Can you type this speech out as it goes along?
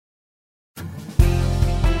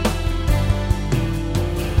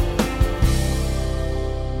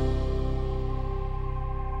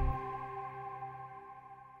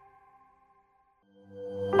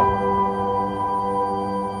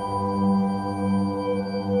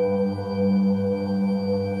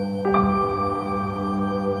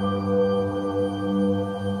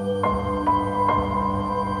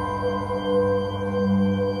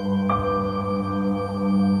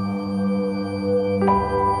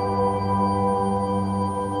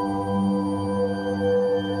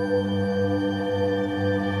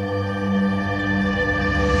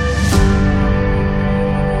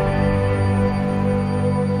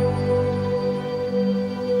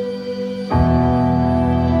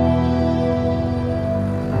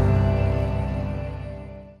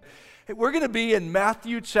we're going to be in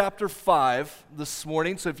Matthew chapter 5 this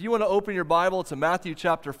morning. So if you want to open your Bible to Matthew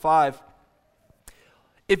chapter 5,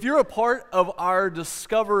 if you're a part of our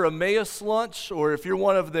Discover Emmaus lunch, or if you're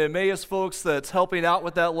one of the Emmaus folks that's helping out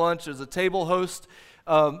with that lunch as a table host,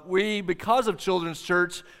 because of Children's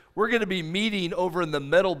Church, we're going to be meeting over in the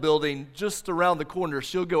metal building just around the corner.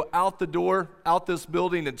 So you'll go out the door, out this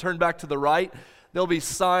building, and turn back to the right. There'll be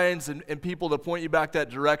signs and people to point you back that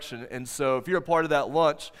direction. And so if you're a part of that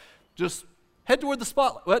lunch, just head to where the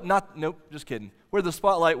spotlight, just kidding. Where the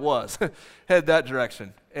spotlight was, head that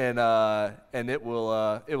direction, and it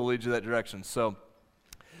will lead you that direction. So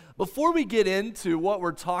before we get into what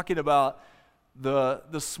we're talking about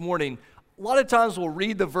this morning, a lot of times we'll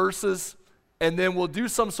read the verses, and then we'll do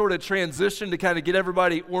some sort of transition to kind of get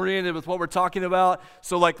everybody oriented with what we're talking about.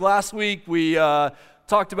 So like last week, we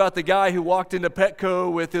talked about the guy who walked into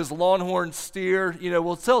Petco with his Longhorn steer. You know,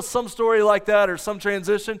 we'll tell some story like that or some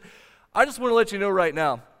transition. I just want to let you know right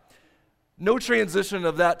now, no transition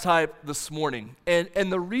of that type this morning.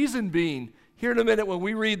 And the reason being, here in a minute when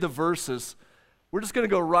we read the verses, we're just going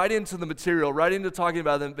to go right into the material, right into talking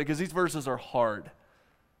about them, because these verses are hard.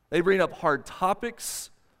 They bring up hard topics,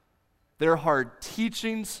 they're hard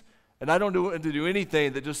teachings, and I don't want to do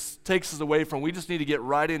anything that just takes us away from. We just need to get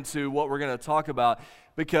right into what we're going to talk about,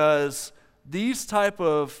 because these type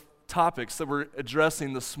of topics that we're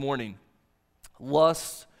addressing this morning,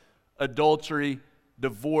 lust, adultery,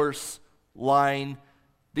 divorce, lying,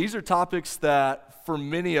 these are topics that for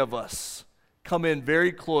many of us come in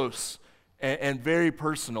very close and very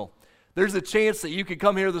personal. There's a chance that you could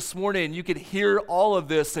come here this morning and you could hear all of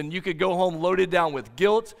this and you could go home loaded down with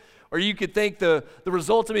guilt, or you could think the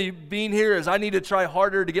result of me being here is I need to try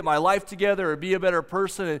harder to get my life together or be a better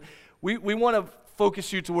person. And we want to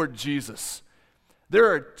focus you toward Jesus.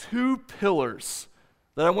 There are two pillars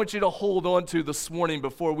that I want you to hold on to this morning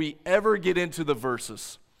before we ever get into the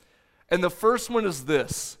verses. And the first one is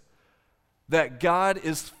this, that God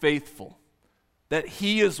is faithful, that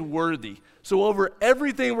He is worthy. So over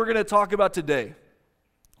everything we're going to talk about today,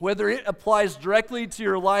 whether it applies directly to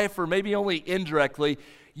your life or maybe only indirectly,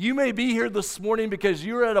 you may be here this morning because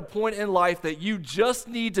you're at a point in life that you just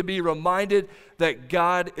need to be reminded that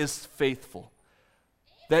God is faithful,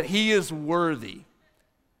 that He is worthy,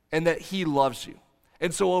 and that He loves you.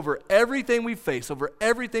 And so over everything we face, over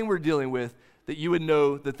everything we're dealing with, that you would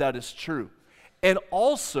know that that is true. And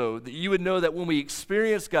also that you would know that when we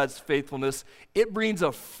experience God's faithfulness, it brings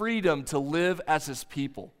a freedom to live as His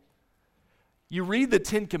people. You read the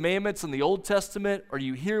Ten Commandments in the Old Testament, or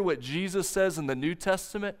you hear what Jesus says in the New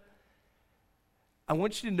Testament, I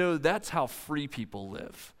want you to know that's how free people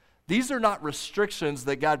live. These are not restrictions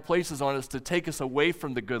that God places on us to take us away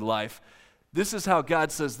from the good life. This is how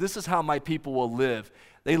God says, this is how my people will live.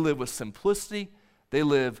 They live with simplicity. They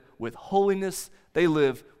live with holiness. They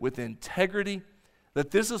live with integrity.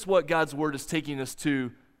 That this is what God's Word is taking us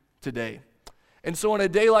to today. And so on a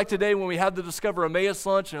day like today, when we have the Discover Emmaus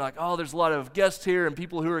lunch, and you're like, oh, there's a lot of guests here and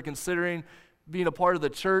people who are considering being a part of the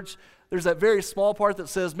church, there's that very small part that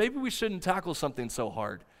says, maybe we shouldn't tackle something so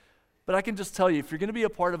hard. But I can just tell you, if you're going to be a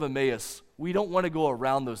part of Emmaus, we don't want to go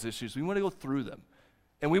around those issues. We want to go through them.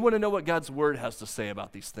 And we want to know what God's Word has to say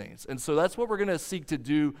about these things. And so that's what we're going to seek to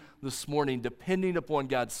do this morning, depending upon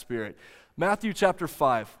God's Spirit. Matthew chapter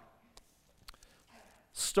 5,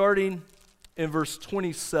 starting in verse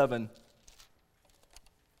 27.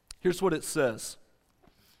 Here's what it says.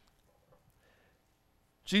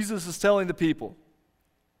 Jesus is telling the people,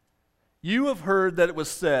 you have heard that it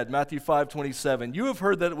was said, Matthew 5:27, you have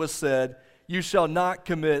heard that it was said, you shall not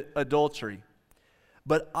commit adultery.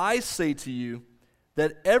 But I say to you,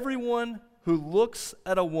 that everyone who looks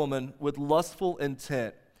at a woman with lustful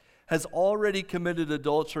intent has already committed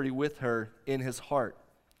adultery with her in his heart.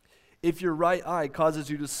 If your right eye causes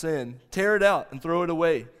you to sin, tear it out and throw it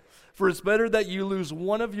away. For it's better that you lose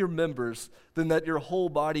one of your members than that your whole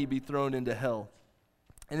body be thrown into hell.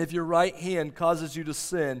 And if your right hand causes you to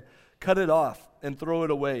sin, cut it off and throw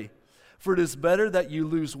it away. For it is better that you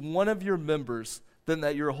lose one of your members than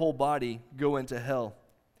that your whole body go into hell.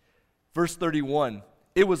 Verse 31,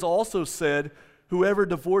 it was also said, whoever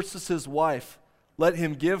divorces his wife, let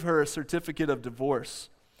him give her a certificate of divorce.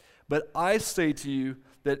 But I say to you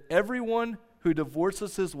that everyone who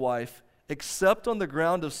divorces his wife, except on the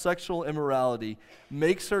ground of sexual immorality,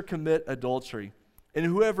 makes her commit adultery. And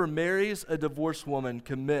whoever marries a divorced woman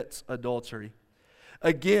commits adultery.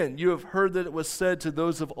 Again, you have heard that it was said to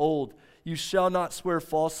those of old, you shall not swear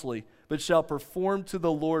falsely, but shall perform to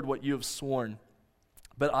the Lord what you have sworn.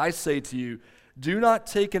 But I say to you, do not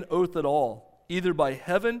take an oath at all, either by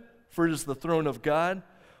heaven, for it is the throne of God,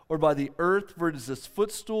 or by the earth, for it is his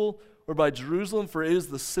footstool, or by Jerusalem, for it is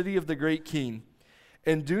the city of the great king.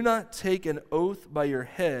 And do not take an oath by your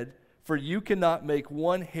head, for you cannot make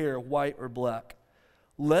one hair white or black.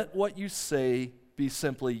 Let what you say be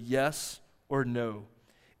simply yes or no.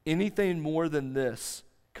 Anything more than this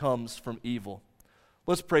comes from evil.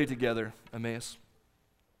 Let's pray together, Emmaus.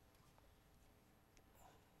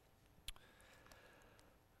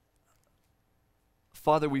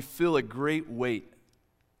 Father, we feel a great weight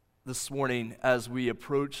this morning as we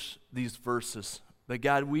approach these verses. But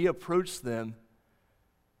God, we approach them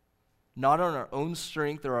not on our own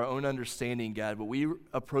strength or our own understanding, God, but we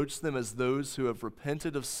approach them as those who have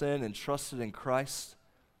repented of sin and trusted in Christ.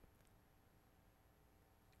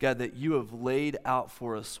 God, that you have laid out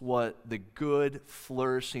for us what the good,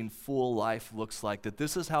 flourishing, full life looks like, that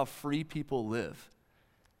this is how free people live.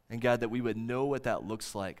 And God, that we would know what that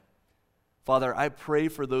looks like. Father, I pray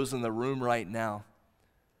for those in the room right now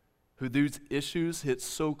who these issues hit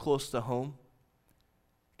so close to home.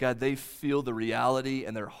 God, they feel the reality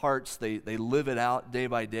in their hearts. They live it out day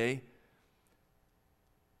by day.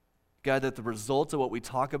 God, that the result of what we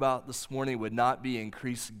talk about this morning would not be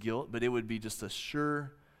increased guilt, but it would be just a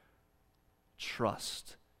sure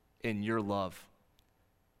trust in your love.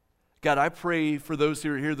 God, I pray for those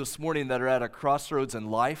who are here this morning that are at a crossroads in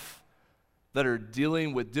life, that are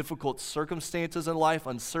dealing with difficult circumstances in life,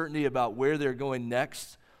 uncertainty about where they're going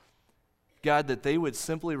next. God, that they would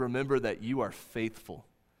simply remember that you are faithful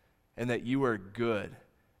and that you are good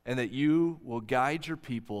and that you will guide your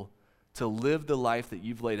people to live the life that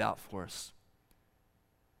you've laid out for us.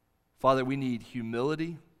 Father, we need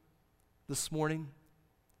humility this morning.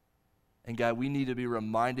 And God, we need to be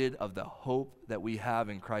reminded of the hope that we have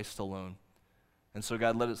in Christ alone. And so,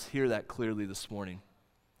 God, let us hear that clearly this morning.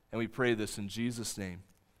 And we pray this in Jesus' name.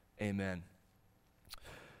 Amen.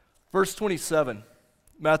 Verse 27,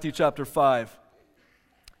 Matthew chapter 5.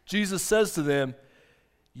 Jesus says to them,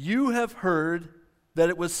 "You have heard that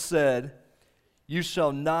it was said, 'You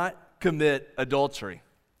shall not commit adultery.'"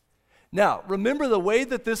 Now, remember the way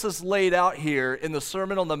that this is laid out here in the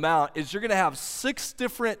Sermon on the Mount is you're going to have 6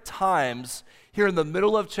 different times here in the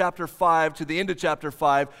middle of chapter 5 to the end of chapter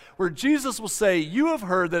 5 where Jesus will say, "You have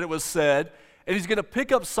heard that it was said," and he's going to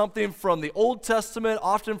pick up something from the Old Testament,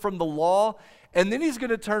 often from the law, and then he's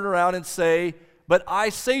going to turn around and say, "But I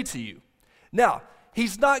say to you." Now,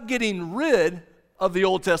 he's not getting rid of the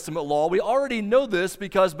Old Testament law. We already know this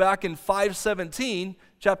because back in 5:17,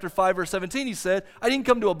 chapter 5, verse 17, he said, "I didn't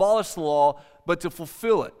come to abolish the law, but to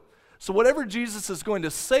fulfill it." So whatever Jesus is going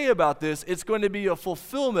to say about this, it's going to be a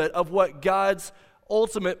fulfillment of what God's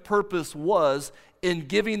ultimate purpose was in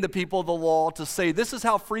giving the people the law to say, this is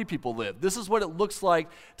how free people live. This is what it looks like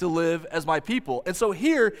to live as my people. And so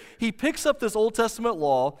here, he picks up this Old Testament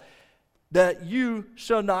law that you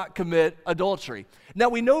shall not commit adultery. Now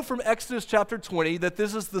we know from Exodus chapter 20 that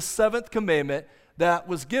this is the 7th commandment that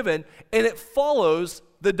was given, and it follows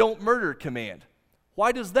the don't murder command.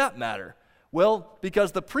 Why does that matter? Well,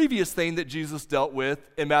 because the previous thing that Jesus dealt with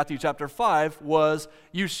in Matthew chapter 5 was,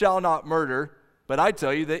 "You shall not murder," but I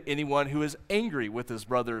tell you that anyone who is angry with his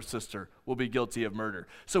brother or sister will be guilty of murder.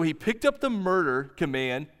 So he picked up the murder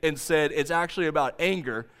command and said it's actually about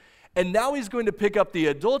anger, and now he's going to pick up the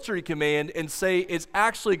adultery command and say it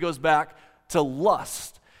actually goes back to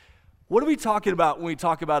lust. What are we talking about when we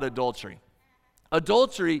talk about adultery?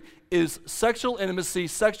 Adultery is sexual intimacy,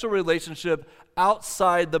 sexual relationship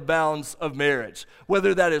outside the bounds of marriage.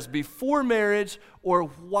 Whether that is before marriage or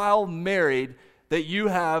while married, that you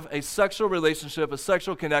have a sexual relationship, a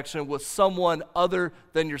sexual connection with someone other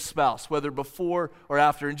than your spouse, whether before or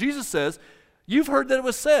after. And Jesus says, you've heard that it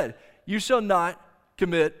was said, "You shall not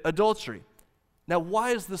commit adultery." Now,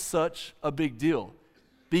 why is this such a big deal?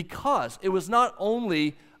 Because it was not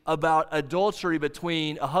only about adultery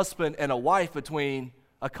between a husband and a wife, between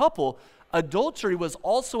a couple. Adultery was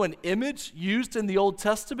also an image used in the Old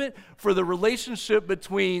Testament for the relationship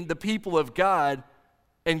between the people of God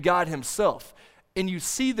and God himself. And you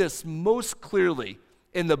see this most clearly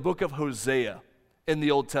in the book of Hosea in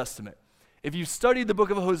the Old Testament. If you study the book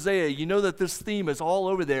of Hosea, you know that this theme is all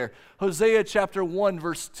over there. Hosea chapter 1,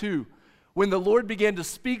 verse 2. When the Lord began to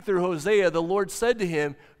speak through Hosea, the Lord said to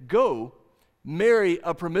him, "Go, marry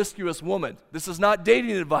a promiscuous woman." This is not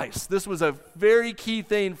dating advice. This was a very key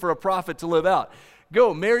thing for a prophet to live out.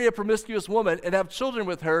 "Go, marry a promiscuous woman and have children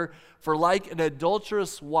with her, for like an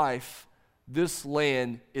adulterous wife, this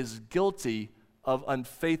land is guilty of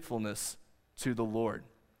unfaithfulness to the Lord."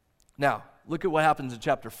 Now, look at what happens in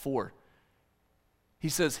chapter 4. He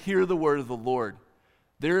says, "Hear the word of the Lord.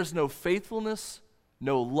 There is no faithfulness,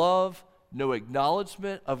 no love, no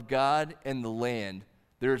acknowledgement of God in the land.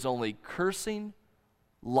 There is only cursing,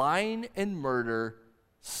 lying and murder,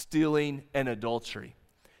 stealing and adultery.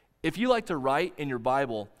 If you like to write in your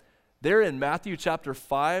Bible, there in Matthew chapter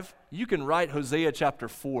 5, you can write Hosea chapter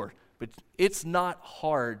 4, but it's not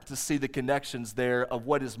hard to see the connections there of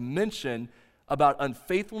what is mentioned about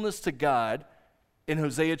unfaithfulness to God in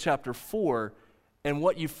Hosea chapter 4 and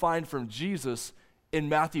what you find from Jesus in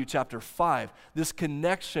Matthew chapter 5. This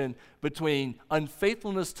connection between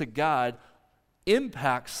unfaithfulness to God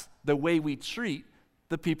impacts the way we treat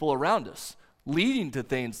the people around us, leading to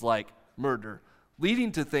things like murder,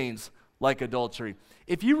 leading to things like adultery.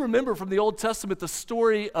 If you remember from the Old Testament the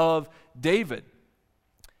story of David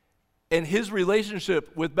and his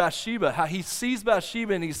relationship with Bathsheba, how he sees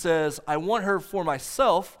Bathsheba and he says, I want her for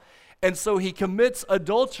myself, and so he commits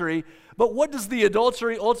adultery. But what does the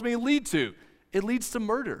adultery ultimately lead to? It leads to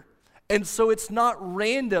murder. And so it's not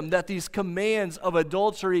random that these commands of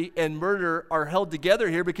adultery and murder are held together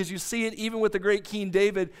here, because you see it even with the great King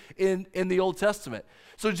David in the Old Testament.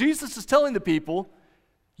 So Jesus is telling the people,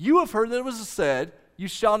 you have heard that it was said, you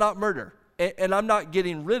shall not murder. And I'm not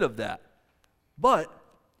getting rid of that. But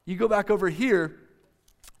you go back over here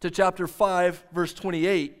to chapter 5, verse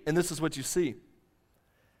 28, and this is what you see.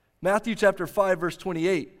 Matthew chapter 5, verse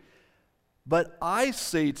 28. But I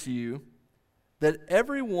say to you that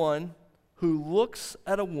everyone who looks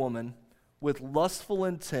at a woman with lustful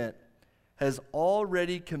intent has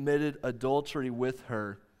already committed adultery with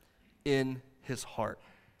her in his heart.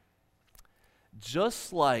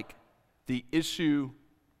 Just like the issue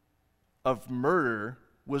of murder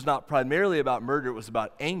was not primarily about murder, it was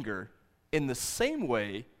about anger, in the same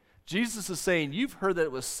way, Jesus is saying, you've heard that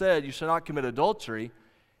it was said, you shall not commit adultery.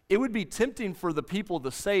 It would be tempting for the people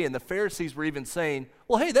to say, and the Pharisees were even saying,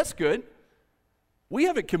 well, hey, that's good. We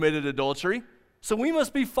haven't committed adultery, so we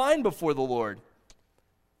must be fine before the Lord.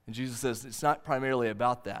 And Jesus says, it's not primarily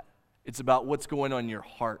about that. It's about what's going on in your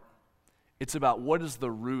heart. It's about what is the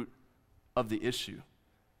root of the issue.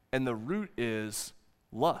 And the root is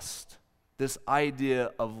lust, this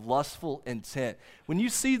idea of lustful intent. When you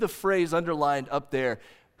see the phrase underlined up there,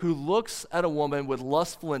 who looks at a woman with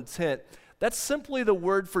lustful intent, that's simply the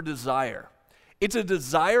word for desire. It's a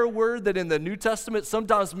desire word that in the New Testament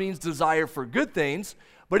sometimes means desire for good things,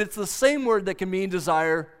 but it's the same word that can mean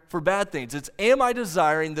desire for bad things. It's, am I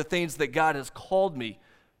desiring the things that God has called me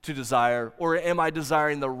to desire, or am I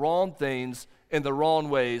desiring the wrong things in the wrong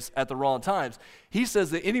ways at the wrong times? He says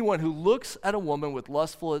that anyone who looks at a woman with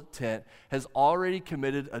lustful intent has already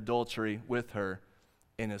committed adultery with her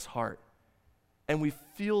in his heart. And we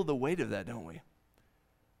feel the weight of that, don't we?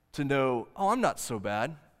 To know, oh, I'm not so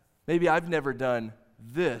bad. Maybe I've never done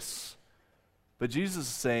this. But Jesus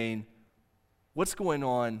is saying, what's going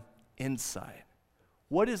on inside?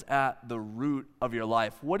 What is at the root of your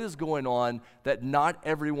life? What is going on that not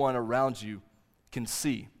everyone around you can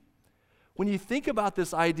see? When you think about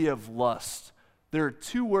this idea of lust, there are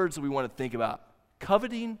two words that we want to think about: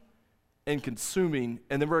 coveting and consuming,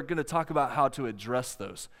 and then we're going to talk about how to address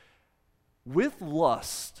those. With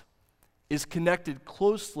lust is connected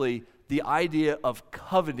closely the idea of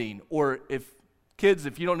coveting, or if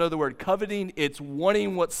you don't know the word coveting, it's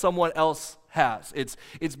wanting what someone else has.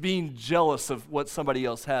 It's being jealous of what somebody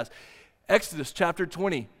else has. Exodus chapter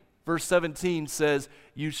 20, verse 17 says,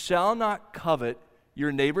 you shall not covet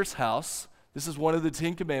your neighbor's house. This is one of the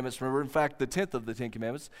 10 commandments. Remember, in fact, the 10th of the 10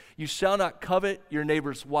 commandments. You shall not covet your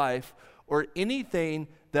neighbor's wife or anything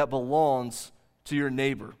that belongs to your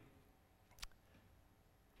neighbor.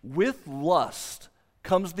 With lust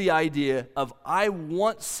comes the idea of I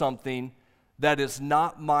want something that is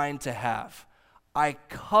not mine to have. I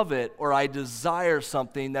covet or I desire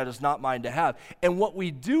something that is not mine to have. And what we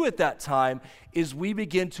do at that time is we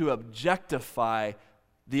begin to objectify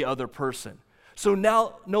the other person. So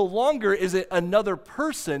now no longer is it another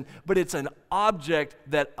person, but it's an object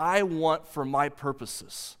that I want for my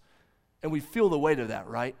purposes. And we feel the weight of that,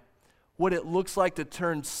 right? What it looks like to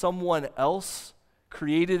turn someone else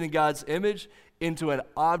created in God's image into an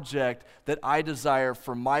object that I desire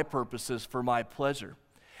for my purposes, for my pleasure.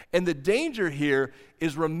 And the danger here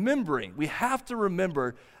is remembering, we have to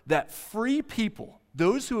remember that free people,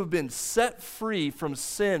 those who have been set free from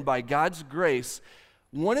sin by God's grace,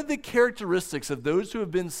 one of the characteristics of those who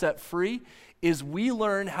have been set free is we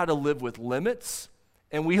learn how to live with limits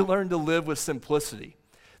and we learn to live with simplicity.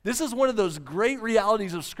 This is one of those great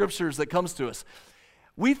realities of scriptures that comes to us.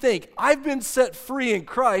 We think, I've been set free in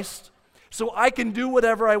Christ, so I can do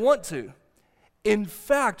whatever I want to. In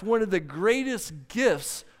fact, one of the greatest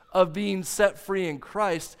gifts of being set free in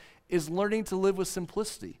Christ is learning to live with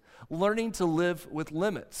simplicity, learning to live with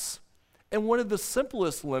limits. And one of the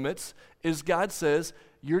simplest limits is God says,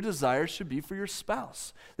 your desire should be for your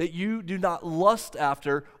spouse. That you do not lust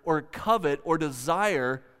after or covet or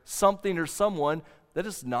desire something or someone that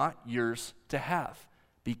is not yours to have.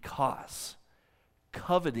 Because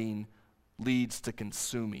coveting leads to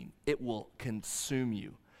consuming. It will consume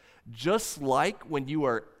you. Just like when you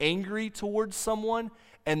are angry towards someone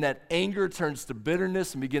and that anger turns to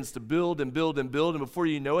bitterness and begins to build and build and build, and before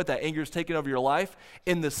you know it, that anger is taking over your life.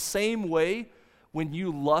 In the same way, when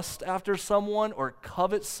you lust after someone or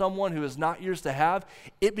covet someone who is not yours to have,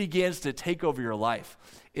 it begins to take over your life.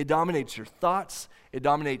 It dominates your thoughts. It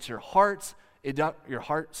dominates your hearts. Your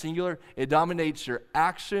heart, singular. It dominates your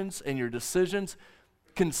actions and your decisions.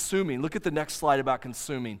 Consuming. Look at the next slide about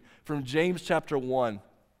consuming. From James chapter 1,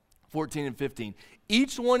 14 and 15.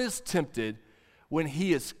 Each one is tempted when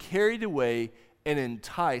he is carried away and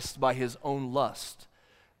enticed by his own lust.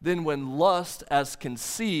 Then when lust as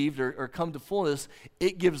conceived or come to fullness,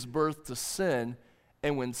 it gives birth to sin.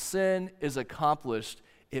 And when sin is accomplished,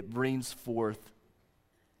 it brings forth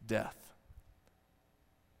death.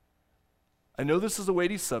 I know this is a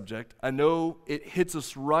weighty subject. I know it hits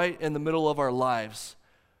us right in the middle of our lives.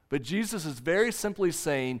 But Jesus is very simply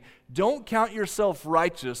saying, don't count yourself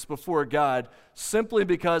righteous before God simply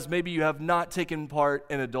because maybe you have not taken part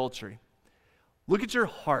in adultery. Look at your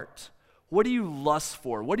heart. What do you lust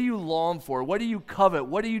for? What do you long for? What do you covet?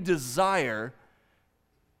 What do you desire?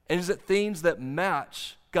 And is it things that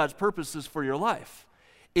match God's purposes for your life?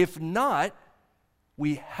 If not,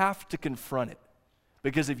 we have to confront it.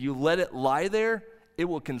 Because if you let it lie there, it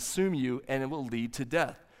will consume you and it will lead to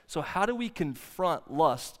death. So how do we confront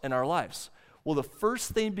lust in our lives? Well, the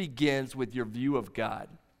first thing begins with your view of God.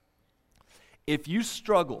 If you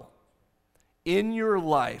struggle in your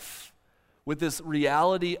life with this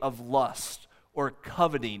reality of lust or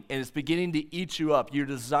coveting, and it's beginning to eat you up, you're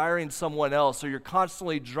desiring someone else, or you're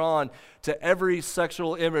constantly drawn to every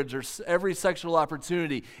sexual image or every sexual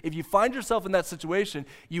opportunity, if you find yourself in that situation,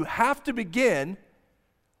 you have to begin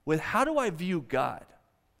with, how do I view God?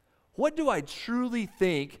 What do I truly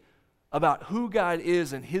think about who God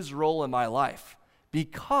is and his role in my life?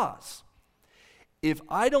 Because if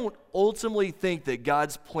I don't ultimately think that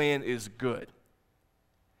God's plan is good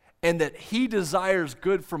and that he desires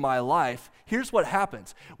good for my life, here's what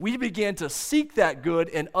happens. We begin to seek that good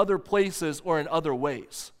in other places or in other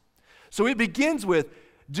ways. So it begins with,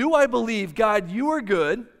 do I believe, God, you are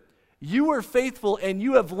good, you are faithful, and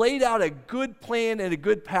you have laid out a good plan and a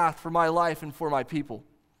good path for my life and for my people?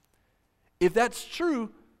 If that's true,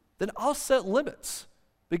 then I'll set limits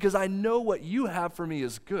because I know what you have for me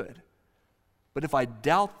is good. But if I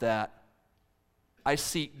doubt that, I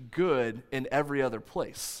seek good in every other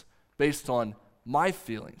place based on my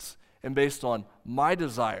feelings and based on my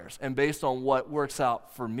desires and based on what works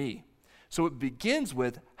out for me. So it begins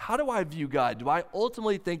with, how do I view God? Do I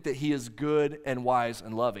ultimately think that he is good and wise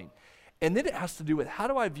and loving? And then it has to do with, how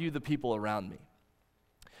do I view the people around me?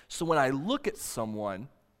 So when I look at someone,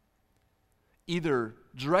 either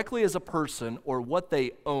directly as a person or what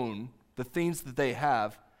they own, the things that they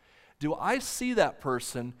have, do I see that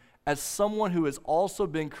person as someone who has also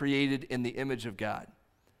been created in the image of God?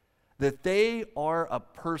 That they are a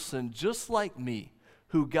person just like me,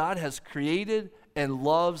 who God has created and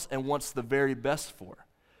loves and wants the very best for.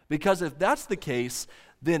 Because if that's the case,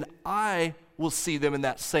 then I will see them in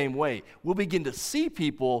that same way. We'll begin to see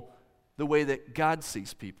people the way that God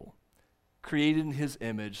sees people, created in his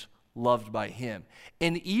image, loved by him.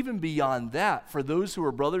 And even beyond that, for those who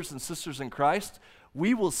are brothers and sisters in Christ,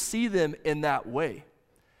 we will see them in that way.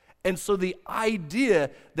 And so the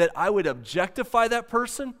idea that I would objectify that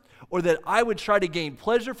person or that I would try to gain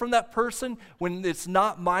pleasure from that person when it's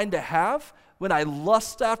not mine to have, when I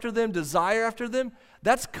lust after them, desire after them,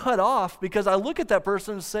 that's cut off because I look at that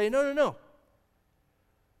person and say, no.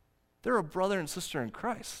 They're a brother and sister in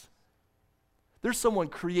Christ. There's someone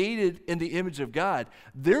created in the image of God.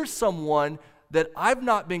 There's someone that I've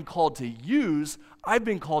not been called to use, I've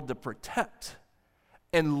been called to protect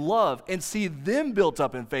and love and see them built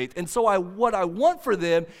up in faith. And so what I want for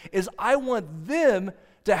them is I want them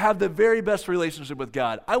to have the very best relationship with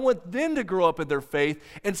God. I want them to grow up in their faith.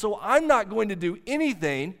 And so I'm not going to do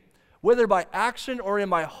anything, whether by action or in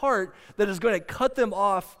my heart, that is going to cut them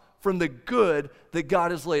off from the good that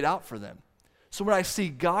God has laid out for them. So when I see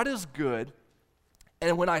God as good,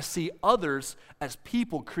 and when I see others as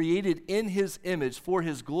people created in his image for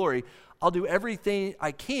his glory, I'll do everything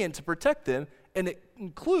I can to protect them. And it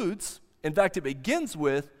includes, in fact, it begins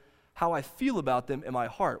with how I feel about them in my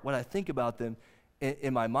heart, what I think about them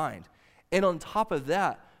in my mind. And on top of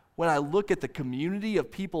that, when I look at the community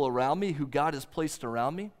of people around me who God has placed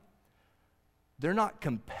around me, they're not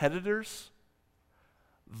competitors,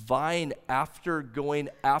 vying after going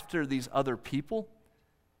after these other people.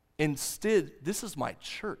 Instead, this is my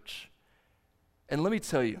church. And let me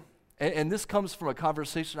tell you, and this comes from a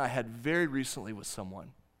conversation I had very recently with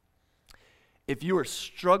someone. If you are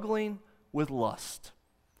struggling with lust,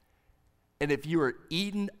 and if you are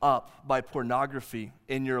eaten up by pornography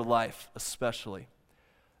in your life especially,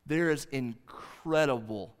 there is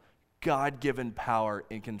incredible God-given power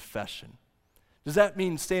in confession. Does that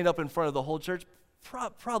mean stand up in front of the whole church?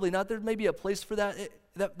 Probably not. There may be a place for that,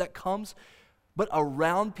 that comes. But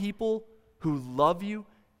around people who love you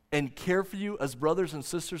and care for you as brothers and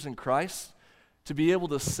sisters in Christ, to be able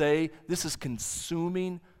to say, this is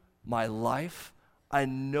consuming my life. I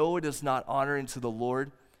know it is not honoring to the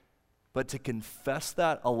Lord, but to confess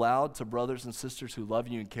that aloud to brothers and sisters who love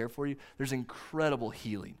you and care for you, there's incredible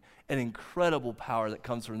healing and incredible power that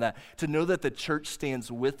comes from that. To know that the church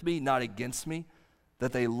stands with me, not against me,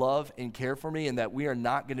 that they love and care for me, and that we are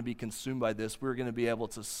not going to be consumed by this. We're going to be able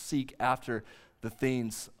to seek after the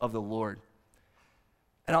things of the Lord.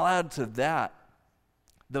 And I'll add to that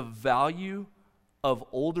the value of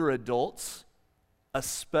older adults,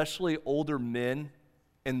 especially older men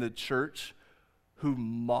in the church, who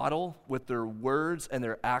model with their words and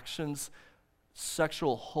their actions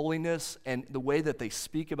sexual holiness and the way that they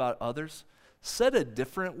speak about others. Said a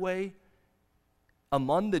different way,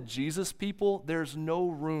 among the Jesus people, there's no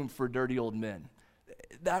room for dirty old men.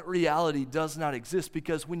 That reality does not exist,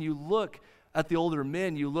 because when you look at the older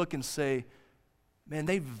men, you look and say, man,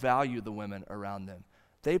 they value the women around them.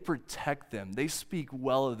 They protect them. They speak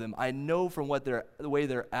well of them. I know from the way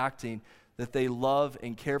they're acting that they love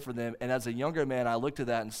and care for them. And as a younger man, I looked at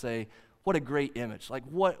that and say, what a great image. Like,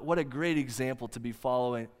 what a great example to be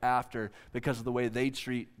following after because of the way they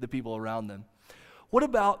treat the people around them. What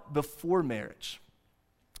about before marriage?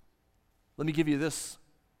 Let me give you this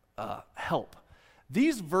help.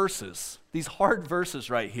 These verses, these hard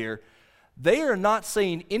verses right here, they are not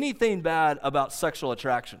saying anything bad about sexual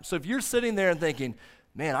attraction. So if you're sitting there and thinking,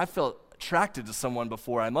 man, I felt attracted to someone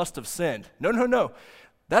before, I must have sinned. No.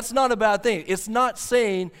 That's not a bad thing. It's not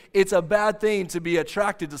saying it's a bad thing to be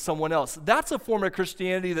attracted to someone else. That's a form of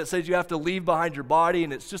Christianity that says you have to leave behind your body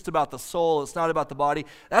and it's just about the soul, it's not about the body.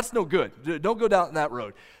 That's no good. Don't go down that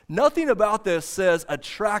road. Nothing about this says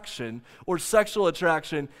attraction or sexual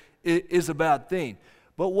attraction is a bad thing.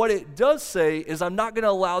 But what it does say is I'm not going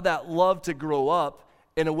to allow that love to grow up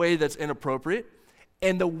in a way that's inappropriate.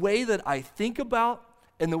 And the way that I think about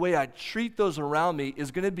and the way I treat those around me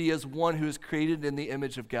is going to be as one who is created in the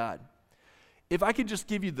image of God. If I could just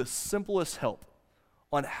give you the simplest help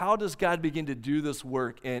on how does God begin to do this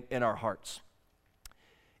work in our hearts,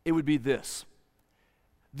 it would be this.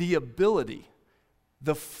 The ability,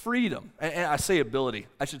 the freedom, and I say ability,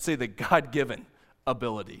 I should say the God-given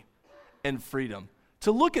ability and freedom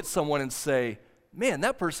to look at someone and say, man,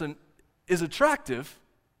 that person is attractive.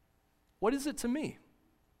 What is it to me?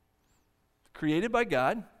 Created by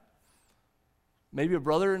God, maybe a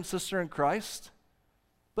brother and sister in Christ,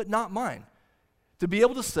 but not mine. To be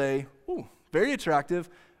able to say, ooh, very attractive,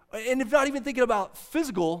 and if not even thinking about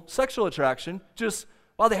physical, sexual attraction, just,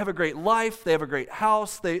 wow, they have a great life, they have a great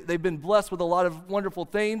house, they've been blessed with a lot of wonderful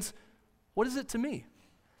things. What is it to me?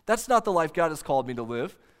 That's not the life God has called me to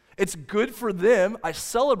live. It's good for them. I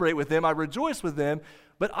celebrate with them. I rejoice with them.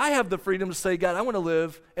 But I have the freedom to say, God, I want to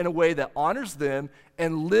live in a way that honors them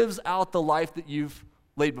and lives out the life that you've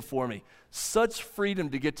laid before me. Such freedom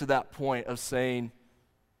to get to that point of saying,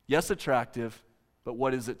 yes, attractive, but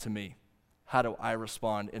what is it to me? How do I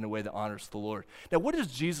respond in a way that honors the Lord? Now, what does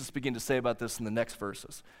Jesus begin to say about this in the next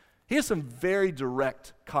verses? He has some very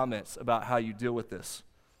direct comments about how you deal with this.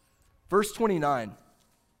 Verse 29.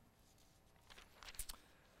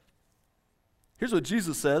 Here's what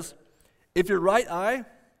Jesus says. If your right eye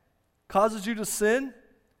causes you to sin,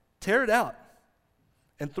 tear it out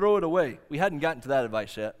and throw it away. We hadn't gotten to that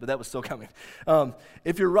advice yet, but that was still coming.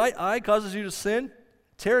 If your right eye causes you to sin,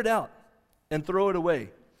 tear it out and throw it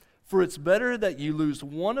away. For it's better that you lose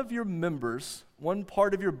one of your members, one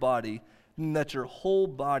part of your body, than that your whole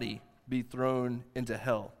body be thrown into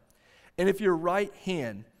hell. And if your right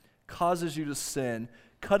hand causes you to sin,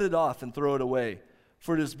 cut it off and throw it away.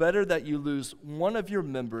 For it is better that you lose one of your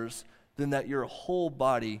members than that your whole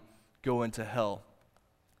body go into hell.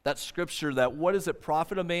 That scripture that what does it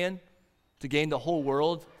profit a man to gain the whole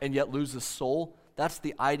world and yet lose his soul? That's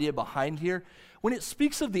the idea behind here. When it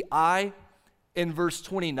speaks of the eye in verse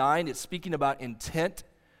 29, it's speaking about intent.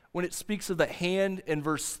 When it speaks of the hand in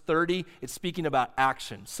verse 30, it's speaking about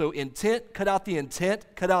action. So intent, cut out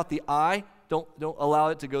the eye. Don't allow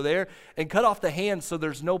it to go there. And cut off the hand so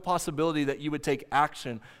there's no possibility that you would take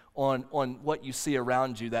action on what you see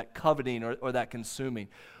around you, that coveting or that consuming.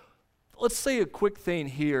 Let's say a quick thing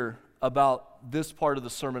here about this part of the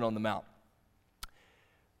Sermon on the Mount.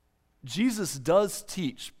 Jesus does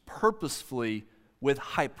teach purposefully with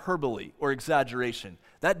hyperbole or exaggeration.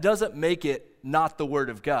 That doesn't make it not the Word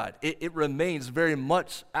of God. It remains very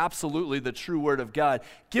much absolutely the true Word of God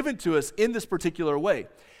given to us in this particular way.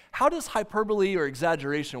 How does hyperbole or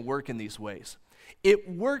exaggeration work in these ways? It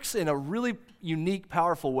works in a really unique,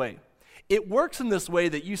 powerful way. It works in this way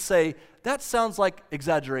that you say, that sounds like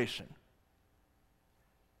exaggeration.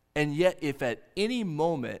 And yet, if at any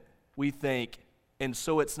moment we think, and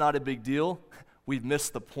so it's not a big deal, we've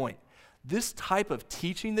missed the point. This type of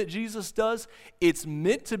teaching that Jesus does, it's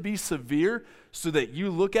meant to be severe so that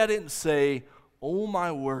you look at it and say, oh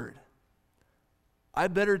my word, I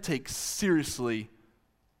better take seriously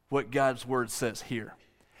what God's word says here.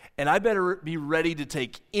 And I better be ready to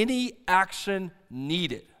take any action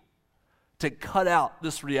needed to cut out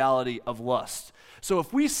this reality of lust. So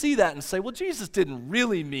if we see that and say, well, Jesus didn't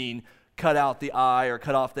really mean cut out the eye or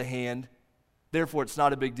cut off the hand, therefore it's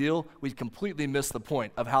not a big deal, we completely miss the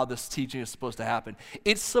point of how this teaching is supposed to happen.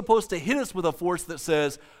 It's supposed to hit us with a force that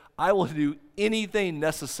says, I will do anything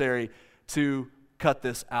necessary to cut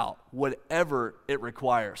this out, whatever it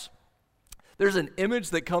requires. There's an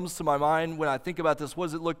image that comes to my mind when I think about this. What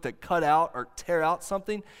does it look to cut out or tear out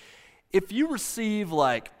something? If you receive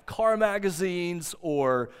like car magazines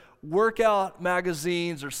or workout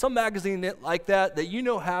magazines or some magazine like that you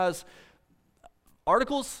know has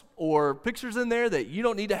articles or pictures in there that you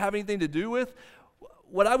don't need to have anything to do with,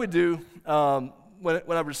 what I would do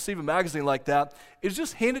when I receive a magazine like that is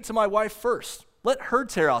just hand it to my wife first. Let her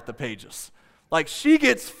tear out the pages. Like, she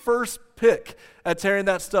gets first pick at tearing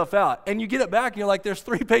that stuff out. And you get it back, and you're like, there's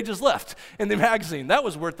 3 pages left in the magazine. That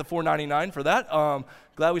was worth the $4.99 for that.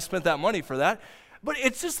 Glad we spent that money for that. But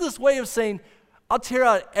it's just this way of saying, I'll tear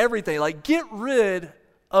out everything. Like, get rid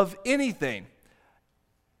of anything.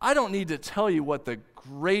 I don't need to tell you what the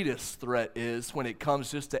greatest threat is when it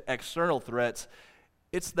comes just to external threats.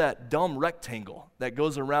 It's that dumb rectangle that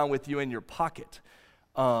goes around with you in your pocket.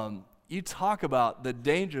 You talk about the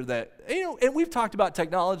danger that, and we've talked about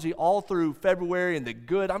technology all through February and the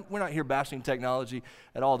good. We're not here bashing technology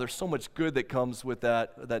at all. There's so much good that comes with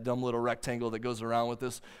that dumb little rectangle that goes around with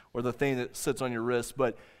us, or the thing that sits on your wrist.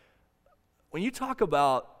 But when you talk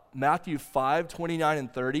about Matthew 5, 29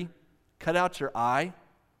 and 30, cut out your eye,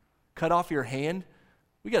 cut off your hand,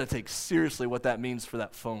 we got to take seriously what that means for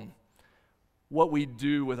that phone. What we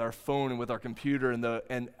do with our phone and with our computer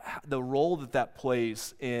and the role that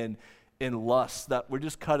plays in lust, that we're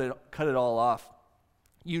just cut it all off.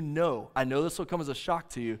 I know this will come as a shock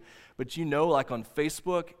to you, but like on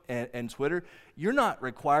Facebook and Twitter, you're not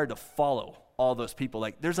required to follow all those people.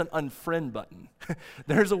 Like, there's an unfriend button.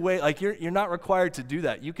 There's a way, like, you're not required to do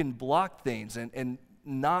that. You can block things and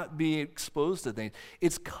not be exposed to things.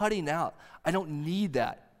 It's cutting out. I don't need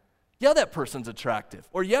that. Yeah, that person's attractive.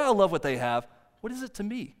 Or yeah, I love what they have. What is it to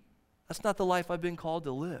me? That's not the life I've been called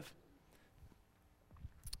to live.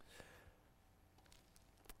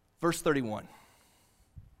 Verse 31.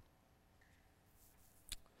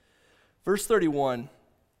 Verse 31,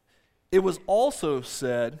 it was also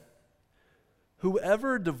said,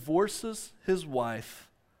 whoever divorces his wife,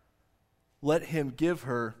 let him give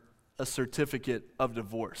her a certificate of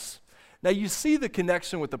divorce. Now you see the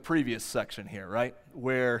connection with the previous section here, right?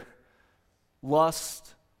 Where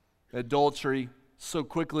lust, adultery, so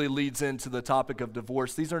quickly leads into the topic of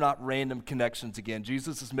divorce. These are not random connections again.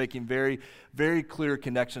 Jesus is making very, very clear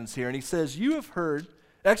connections here. And he says, you have heard,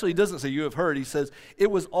 actually he doesn't say you have heard, he says,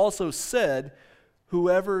 it was also said,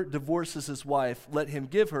 whoever divorces his wife, let him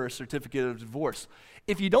give her a certificate of divorce.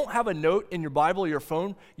 If you don't have a note in your Bible or your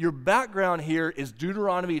phone, your background here is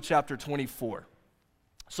Deuteronomy chapter 24.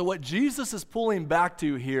 So what Jesus is pulling back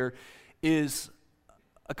to here is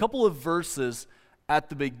a couple of verses at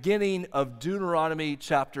the beginning of Deuteronomy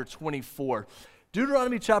chapter 24.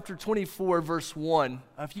 Deuteronomy chapter 24, verse 1.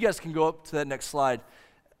 If you guys can go up to that next slide.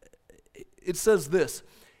 It says this,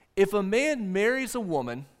 if a man marries a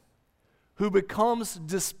woman who becomes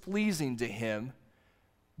displeasing to him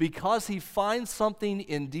because he finds something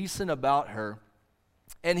indecent about her,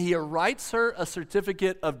 and he writes her a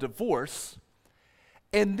certificate of divorce,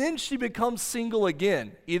 and then she becomes single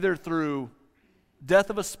again, either through death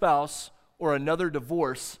of a spouse or another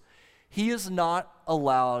divorce, he is not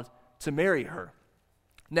allowed to marry her.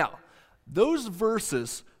 Now, those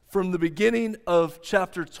verses from the beginning of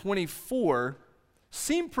chapter 24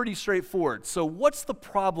 seem pretty straightforward. So what's the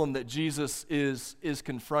problem that Jesus is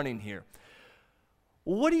confronting here?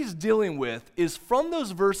 What he's dealing with is from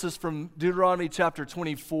those verses from Deuteronomy chapter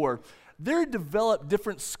 24, there developed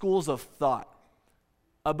different schools of thought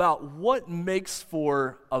about what makes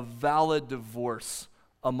for a valid divorce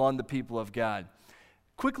among the people of God.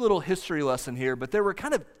 Quick little history lesson here, but there were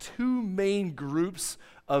kind of two main groups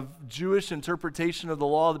of Jewish interpretation of the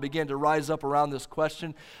law that began to rise up around this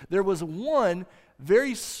question. There was one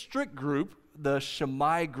very strict group, the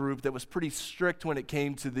Shammai group, that was pretty strict when it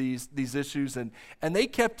came to these issues, and they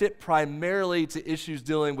kept it primarily to issues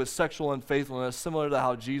dealing with sexual unfaithfulness, similar to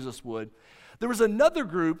how Jesus would. There was another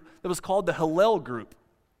group that was called the Hillel group.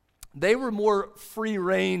 They were more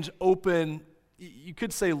free-range, open, you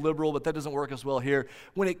could say liberal, but that doesn't work as well here,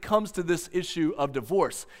 when it comes to this issue of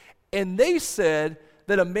divorce. And they said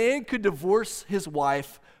that a man could divorce his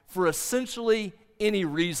wife for essentially any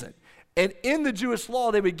reason. And in the Jewish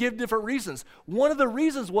law, they would give different reasons. One of the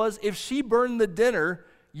reasons was if she burned the dinner,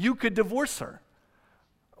 you could divorce her.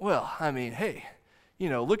 Well, I mean, hey,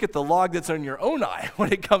 look at the log that's on your own eye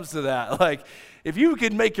when it comes to that. Like, if you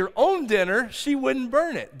could make your own dinner, she wouldn't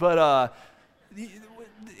burn it. But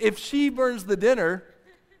if she burns the dinner,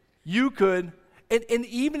 you could, and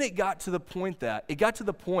even it got to the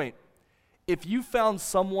point if you found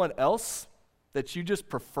someone else that you just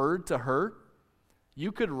preferred to her,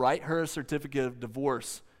 you could write her a certificate of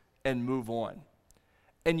divorce and move on.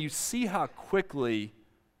 And you see how quickly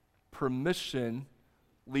permission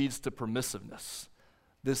leads to permissiveness.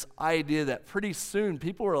 This idea that pretty soon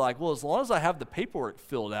people were like, well, as long as I have the paperwork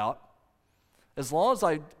filled out, as long as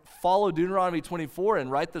I follow Deuteronomy 24 and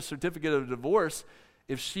write the certificate of divorce,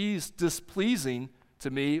 if she's displeasing to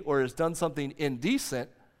me or has done something indecent,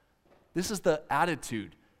 this is the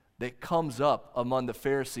attitude that comes up among the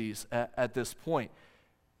Pharisees at this point,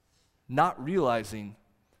 not realizing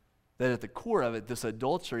that at the core of it, this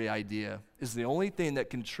adultery idea is the only thing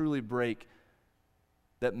that can truly break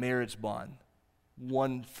that marriage bond,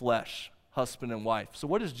 one flesh, husband and wife. So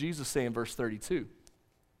what does Jesus say in verse 32?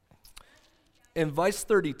 In verse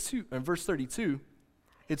 32,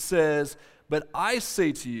 it says, "But I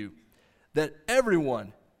say to you that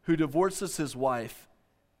everyone who divorces his wife,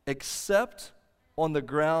 except on the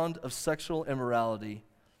ground of sexual immorality,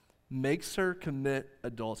 makes her commit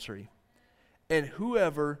adultery. And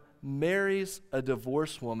whoever marries a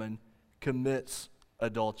divorced woman commits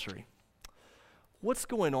adultery." What's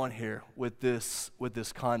going on here with this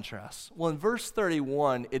contrast? Well, in verse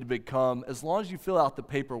 31, it had become, as long as you fill out the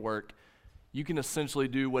paperwork, you can essentially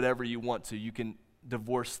do whatever you want to. You can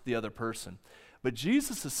divorce the other person. But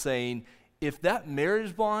Jesus is saying, if that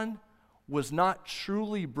marriage bond was not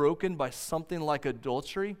truly broken by something like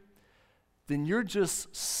adultery, then you're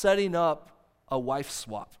just setting up a wife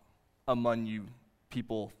swap among you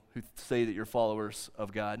people who say that you're followers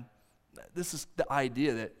of God. This is the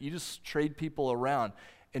idea that you just trade people around,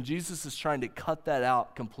 and Jesus is trying to cut that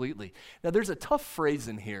out completely. Now, there's a tough phrase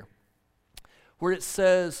in here where it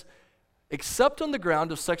says, except on the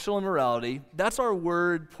ground of sexual immorality. That's our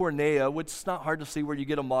word porneia, which is not hard to see where you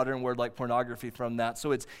get a modern word like pornography from that.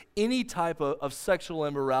 So it's any type of sexual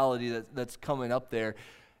immorality that's coming up there.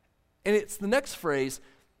 And it's the next phrase,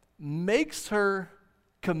 makes her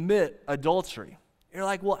commit adultery. You're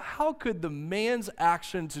like, well, how could the man's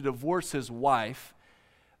action to divorce his wife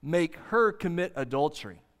make her commit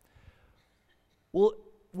adultery? Well,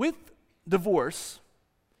 with divorce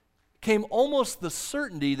came almost the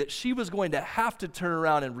certainty that she was going to have to turn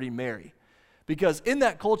around and remarry. Because in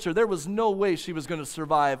that culture, there was no way she was going to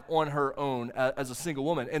survive on her own as a single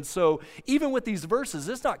woman. And so even with these verses,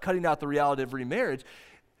 it's not cutting out the reality of remarriage.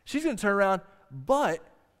 She's going to turn around, but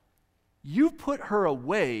you put her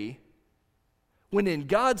away when in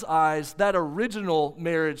God's eyes, that original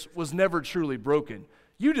marriage was never truly broken.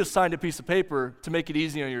 You just signed a piece of paper to make it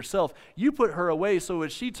easy on yourself. You put her away so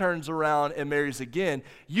as she turns around and marries again,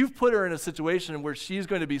 you've put her in a situation where she's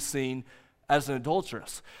going to be seen as an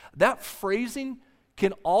adulteress. That phrasing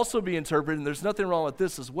can also be interpreted, and there's nothing wrong with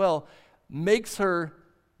this as well, makes her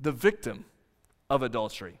the victim of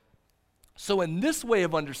adultery. So in this way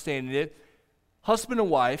of understanding it, husband and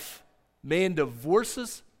wife, man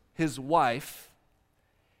divorces his wife,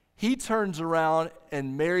 he turns around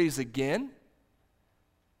and marries again.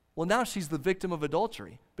 Well, now she's the victim of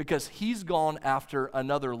adultery because he's gone after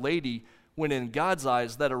another lady when in God's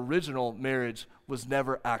eyes, that original marriage was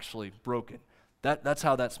never actually broken. That's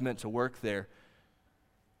how that's meant to work there.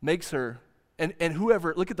 Makes her, and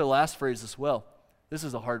whoever, look at the last phrase as well. This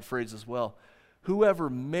is a hard phrase as well. Whoever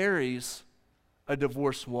marries a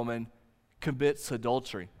divorced woman commits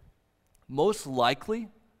adultery. Most likely,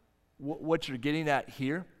 what you're getting at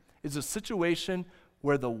here is a situation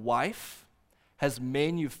where the wife has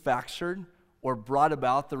manufactured or brought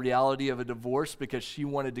about the reality of a divorce because she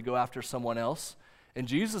wanted to go after someone else. And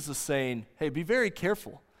Jesus is saying, hey, be very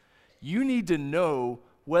careful. You need to know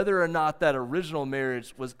whether or not that original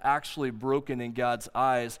marriage was actually broken in God's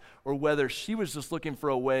eyes, or whether she was just looking for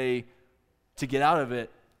a way to get out of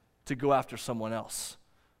it to go after someone else.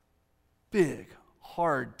 Big,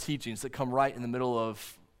 hard teachings that come right in the middle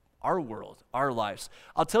of our world, our lives.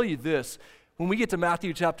 I'll tell you this, when we get to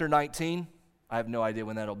Matthew chapter 19, I have no idea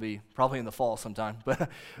when that'll be, probably in the fall sometime, but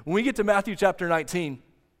when we get to Matthew chapter 19,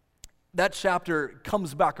 that chapter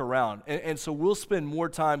comes back around, and so we'll spend more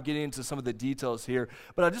time getting into some of the details here,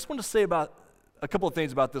 but I just want to say about a couple of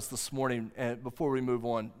things about this morning before we move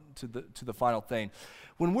on to the final thing.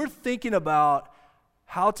 When we're thinking about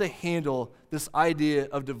how to handle this idea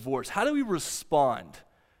of divorce, how do we respond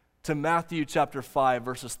to Matthew chapter 5,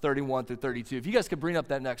 verses 31 through 32? If you guys could bring up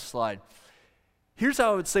that next slide. Here's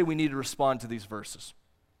how I would say we need to respond to these verses.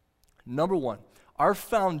 Number one, our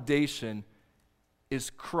foundation is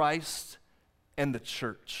Christ and the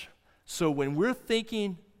church. So when we're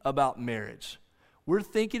thinking about marriage, we're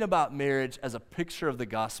thinking about marriage as a picture of the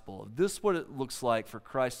gospel. This is what it looks like for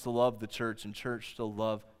Christ to love the church and church to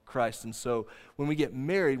love Christ. And so when we get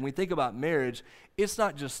married, when we think about marriage, it's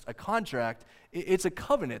not just a contract, it's a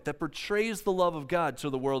covenant that portrays the love of God to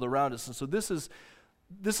the world around us. And so this is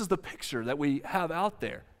the picture that we have out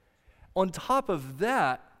there. On top of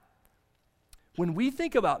that, when we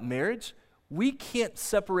think about marriage, we can't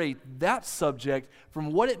separate that subject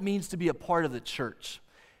from what it means to be a part of the church.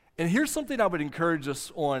 And here's something I would encourage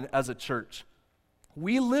us on as a church.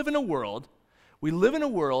 We live in a world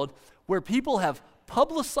where people have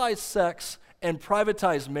publicized sex and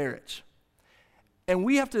privatized marriage. And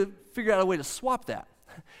we have to figure out a way to swap that,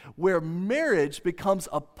 where marriage becomes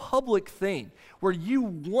a public thing, where you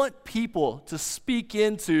want people to speak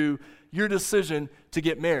into your decision to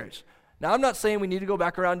get married. Now, I'm not saying we need to go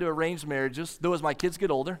back around to arranged marriages, though as my kids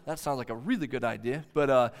get older, that sounds like a really good idea,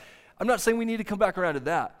 but I'm not saying we need to come back around to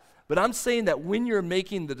that. But I'm saying that when you're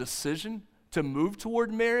making the decision to move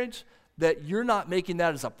toward marriage, that you're not making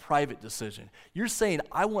that as a private decision. You're saying,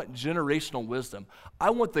 I want generational wisdom.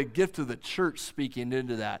 I want the gift of the church speaking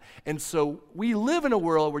into that. And so we live in a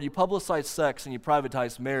world where you publicize sex and you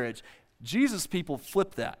privatize marriage. Jesus' people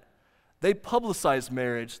flip that. They publicize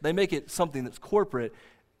marriage. They make it something that's corporate.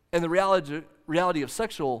 And the reality of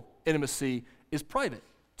sexual intimacy is private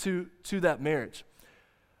to that marriage.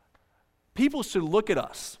 People should look at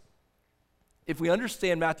us. If we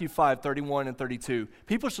understand Matthew 5, 31 and 32,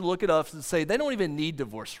 people should look at us and say they don't even need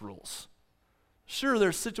divorce rules. Sure,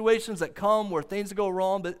 there's situations that come where things go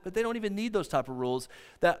wrong, but they don't even need those type of rules,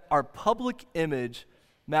 that our public image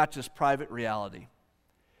matches private reality.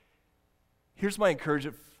 Here's my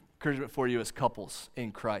encouragement for you as couples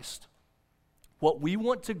in Christ. What we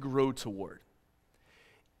want to grow toward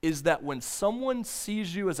is that when someone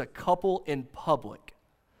sees you as a couple in public,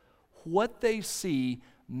 what they see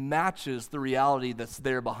matches the reality that's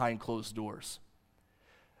there behind closed doors.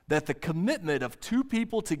 That the commitment of two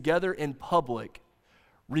people together in public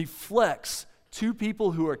reflects two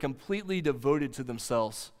people who are completely devoted to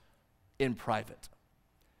themselves in private.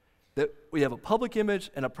 That we have a public image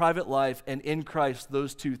and a private life, and in Christ,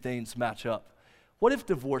 those two things match up. What if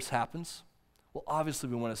divorce happens? Well, obviously,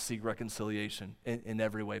 we want to seek reconciliation in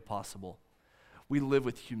every way possible. We live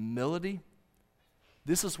with humility.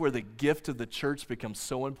 This is where the gift of the church becomes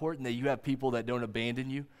so important, that you have people that don't abandon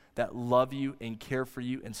you, that love you and care for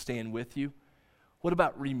you and stand with you. What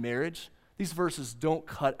about remarriage? These verses don't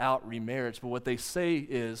cut out remarriage, but what they say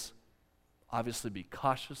is, obviously, be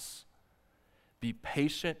cautious, be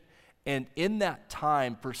patient, and in that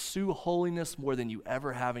time, pursue holiness more than you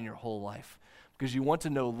ever have in your whole life. Because you want to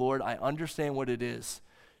know, Lord, I understand what it is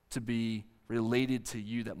to be related to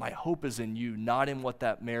you, that my hope is in you, not in what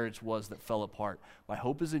that marriage was that fell apart. My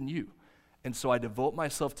hope is in you. And so I devote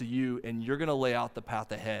myself to you, and you're going to lay out the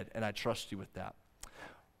path ahead, and I trust you with that.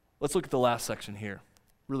 Let's look at the last section here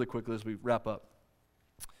really quickly as we wrap up.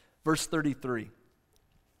 Verse 33.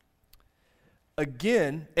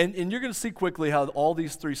 Again, and you're going to see quickly how all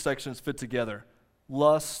these three sections fit together.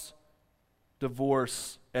 Lust,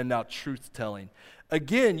 divorce, and now truth-telling.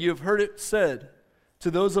 Again, you have heard it said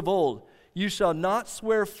to those of old, you shall not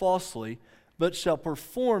swear falsely, but shall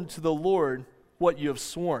perform to the Lord what you have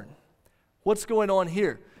sworn. What's going on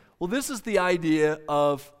here? Well, this is the idea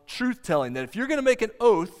of truth-telling, that if you're going to make an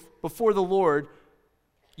oath before the Lord,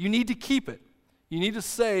 you need to keep it. You need to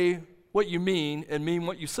say what you mean and mean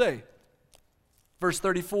what you say. Verse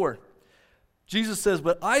 34, Jesus says,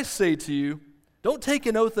 but I say to you, don't take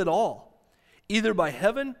an oath at all, either by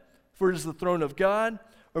heaven, for it is the throne of God,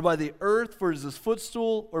 or by the earth, for it is his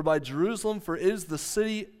footstool, or by Jerusalem, for it is the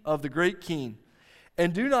city of the great king.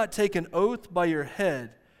 And do not take an oath by your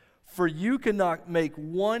head, for you cannot make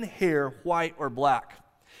one hair white or black.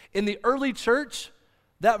 In the early church,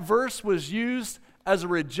 that verse was used as a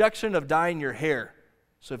rejection of dyeing your hair.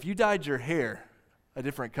 So if you dyed your hair a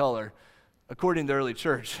different color, according to the early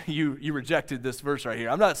church, you rejected this verse right here.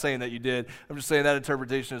 I'm not saying that you did. I'm just saying that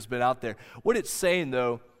interpretation has been out there. What it's saying,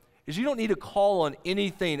 though, is you don't need to call on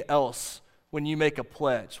anything else when you make a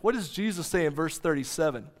pledge. What does Jesus say in verse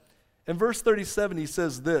 37? In verse 37, he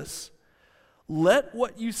says this, "Let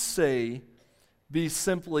what you say be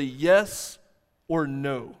simply yes or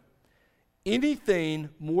no. Anything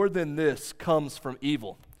more than this comes from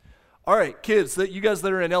evil." All right, kids, you guys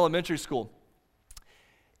that are in elementary school,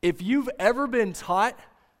 if you've ever been taught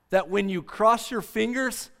that when you cross your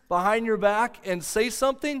fingers behind your back and say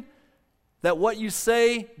something, that what you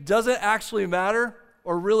say doesn't actually matter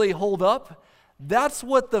or really hold up, that's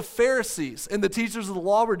what the Pharisees and the teachers of the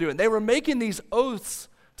law were doing. They were making these oaths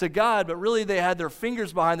to God, but really they had their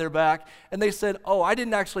fingers behind their back, and they said, oh, I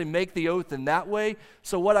didn't actually make the oath in that way,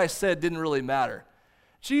 so what I said didn't really matter.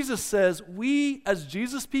 Jesus says we, as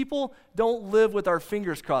Jesus people, don't live with our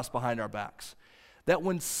fingers crossed behind our backs. That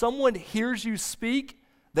when someone hears you speak,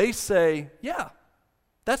 they say, yeah,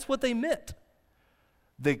 that's what they meant.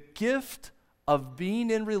 The gift of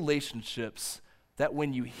being in relationships, that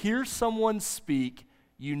when you hear someone speak,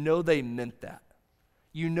 you know they meant that.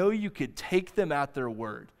 You know you could take them at their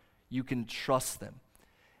word. You can trust them.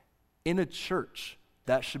 In a church,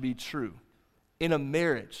 that should be true. In a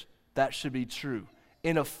marriage, that should be true.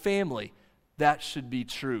 In a family, that should be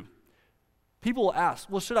true. People will ask,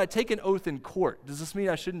 well, should I take an oath in court? Does this mean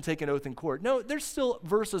I shouldn't take an oath in court? No, there's still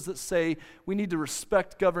verses that say we need to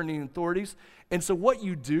respect governing authorities. And so what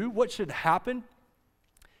you do, what should happen,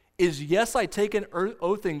 is yes, I take an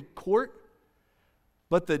oath in court,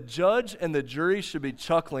 but the judge and the jury should be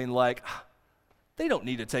chuckling like, they don't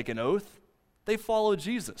need to take an oath. They follow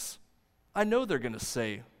Jesus. I know they're going to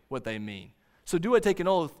say what they mean. So do I take an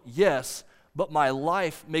oath? Yes, but my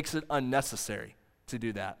life makes it unnecessary to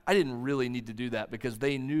do that. I didn't really need to do that because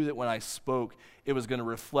they knew that when I spoke, it was going to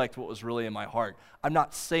reflect what was really in my heart. I'm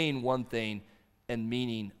not saying one thing and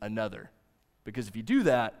meaning another. Because if you do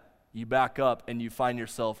that, you back up and you find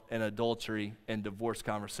yourself in adultery and divorce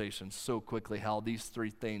conversations so quickly, how these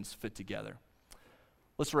three things fit together.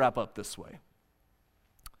 Let's wrap up this way.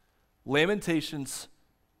 Lamentations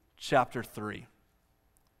chapter 3.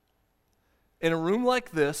 In a room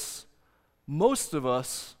like this, most of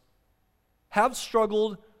us have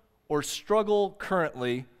struggled or struggle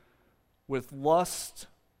currently with lust,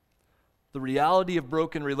 the reality of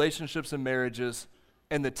broken relationships and marriages,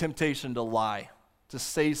 and the temptation to lie, to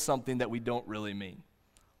say something that we don't really mean.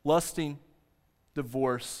 Lusting,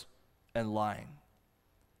 divorce, and lying.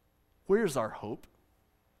 Where's our hope?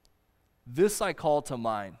 This I call to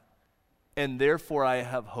mind, and therefore I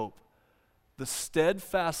have hope. The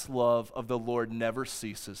steadfast love of the Lord never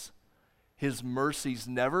ceases. His mercies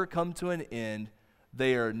never come to an end.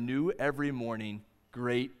 They are new every morning.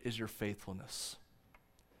 Great is your faithfulness.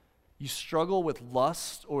 You struggle with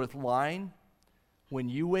lust or with lying? When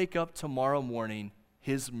you wake up tomorrow morning,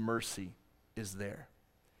 His mercy is there.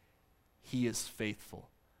 He is faithful.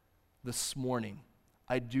 This morning,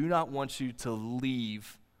 I do not want you to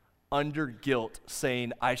leave under guilt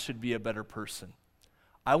saying, I should be a better person.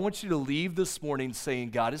 I want you to leave this morning saying,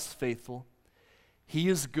 God is faithful. He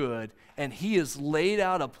is good, and He has laid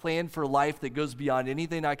out a plan for life that goes beyond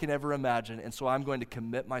anything I can ever imagine, and so I'm going to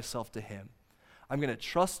commit myself to Him. I'm going to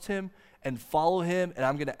trust Him and follow Him, and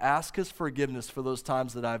I'm going to ask His forgiveness for those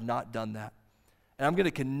times that I have not done that. And I'm going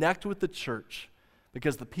to connect with the church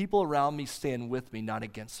because the people around me stand with me, not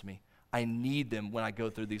against me. I need them when I go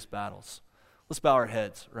through these battles. Let's bow our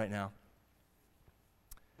heads right now.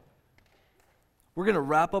 We're going to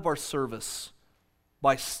wrap up our service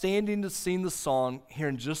by standing to sing the song here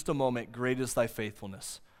in just a moment, Great is Thy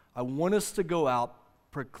Faithfulness. I want us to go out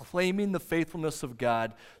proclaiming the faithfulness of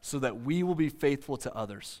God so that we will be faithful to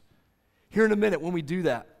others. Here in a minute, when we do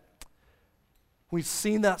that, we've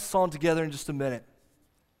seen that song together in just a minute.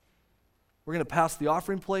 We're going to pass the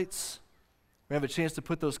offering plates. We have a chance to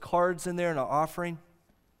put those cards in there in our offering.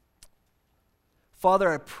 Father,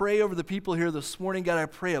 I pray over the people here this morning. God, I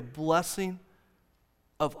pray a blessing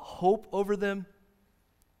of hope over them.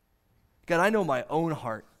 God, I know my own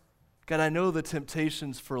heart. God, I know the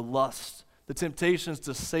temptations for lust, the temptations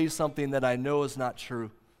to say something that I know is not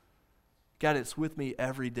true. God, it's with me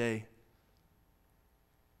every day.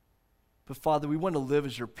 But Father, we want to live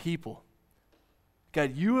as your people.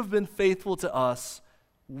 God, you have been faithful to us.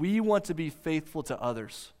 We want to be faithful to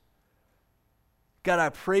others. God, I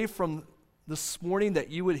pray from this morning that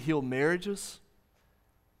you would heal marriages.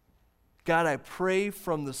 God, I pray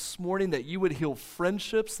from this morning that you would heal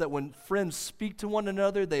friendships, that when friends speak to one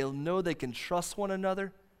another, they'll know they can trust one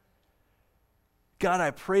another. God,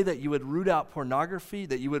 I pray that you would root out pornography,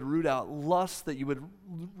 that you would root out lust, that you would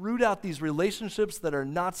root out these relationships that are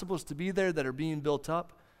not supposed to be there, that are being built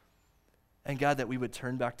up. And God, that we would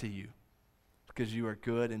turn back to you because you are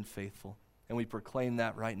good and faithful. And we proclaim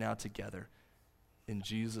that right now together. In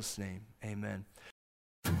Jesus' name, amen.